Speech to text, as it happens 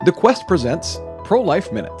The Quest presents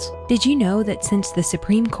Pro-Life Minutes. Did you know that since the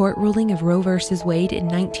Supreme Court ruling of Roe v. Wade in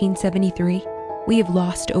 1973, we have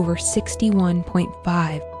lost over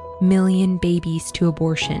 61.5 million babies to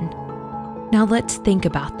abortion? Now let's think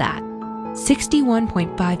about that.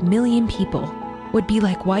 61.5 million people would be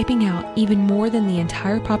like wiping out even more than the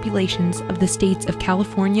entire populations of the states of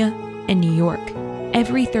California and New York.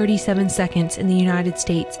 Every 37 seconds in the United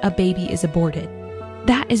States, a baby is aborted.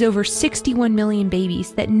 That is over 61 million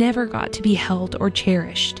babies that never got to be held or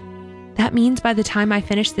cherished. That means by the time I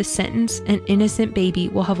finish this sentence, an innocent baby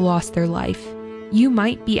will have lost their life. You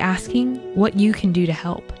might be asking what you can do to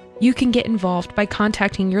help. You can get involved by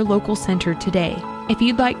contacting your local center today. If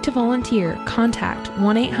you'd like to volunteer, contact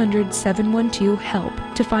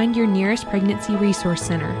 1-800-712-HELP to find your nearest pregnancy resource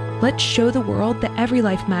center. Let's show the world that every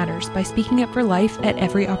life matters by speaking up for life at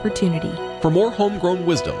every opportunity. For more homegrown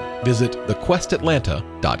wisdom, visit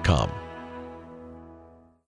thequestatlanta.com.